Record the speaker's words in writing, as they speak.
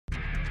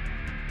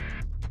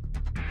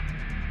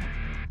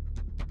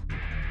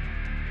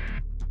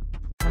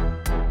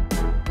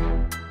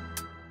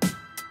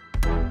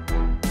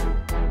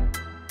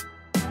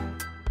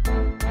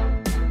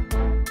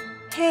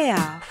Hey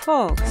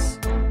folks,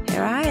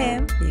 here I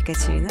am,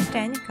 Ekaterina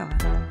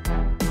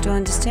Pryanikova. To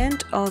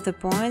understand all the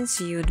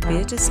points, you'd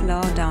better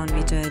slow down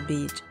video a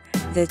bit.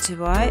 That's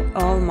why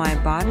all my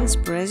buttons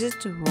pressed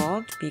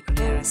toward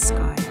peculiar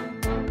sky.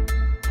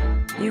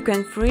 You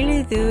can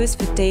freely use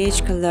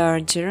footage color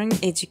during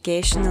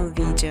educational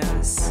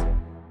videos.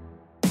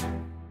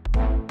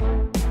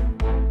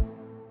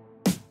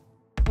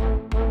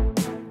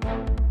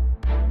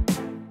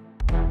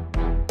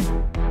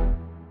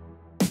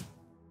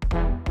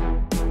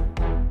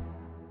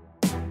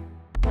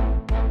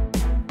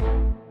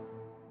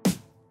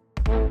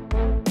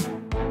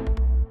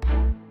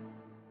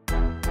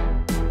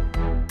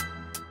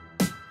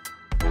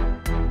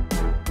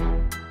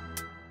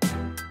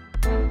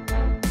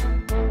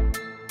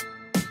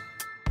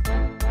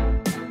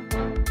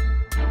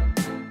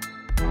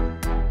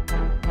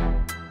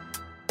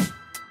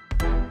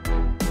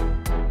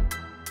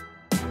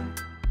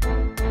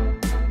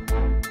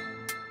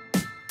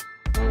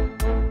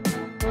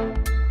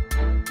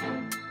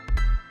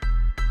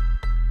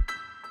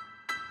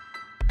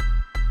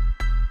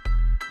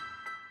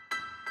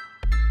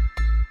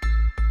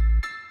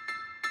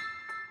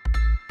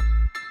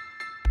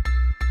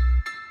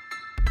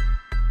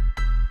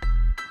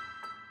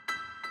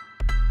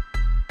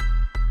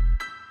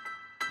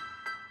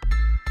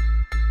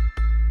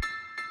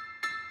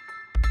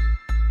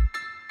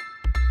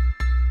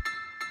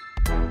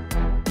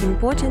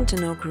 Important to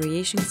know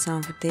creating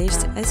some footage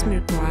as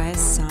requires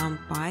some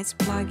Python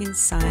plugins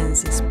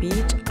science the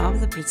speed of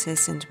the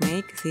process and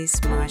make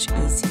this much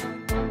easier.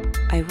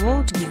 I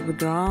won't give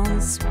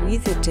backgrounds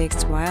with the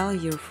text while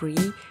you're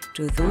free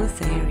to do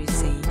their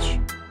usage.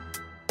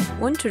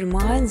 Want to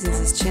remind that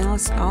this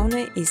channel's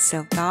owner is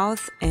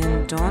self-taught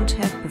and don't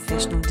have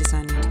professional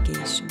design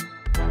education.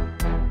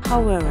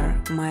 However,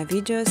 my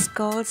videos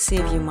could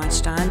save you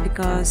much time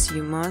because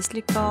you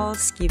mostly could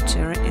skip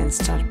through and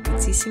start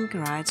practicing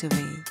right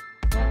away.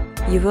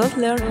 You will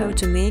learn how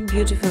to make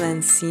beautiful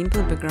and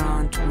simple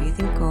background with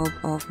a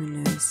couple of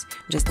minutes,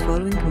 just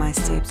following my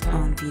steps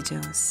on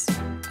videos.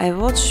 I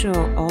will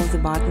show all the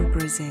button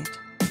preset.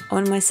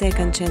 On my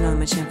second channel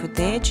Machine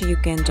Footage, you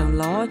can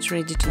download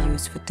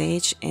ready-to-use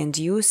footage and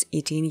use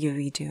it in your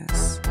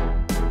videos.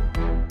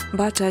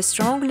 But I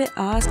strongly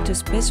ask to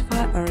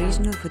specify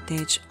original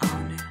footage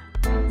owner.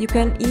 You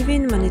can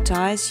even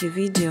monetize your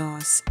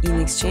videos. In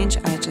exchange,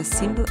 I just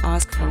simply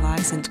ask for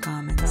likes and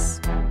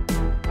comments.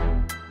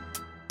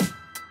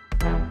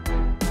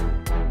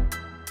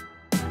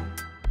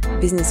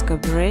 Business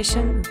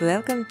cooperation,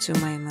 welcome to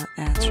my email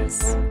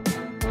address.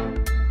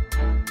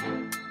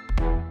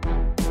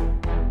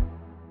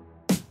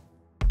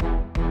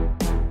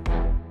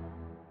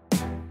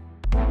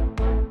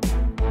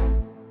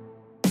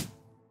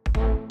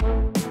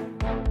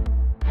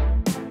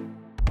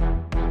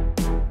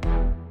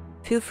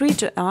 Feel free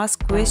to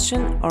ask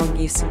question or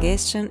give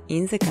suggestion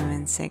in the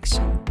comment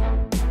section.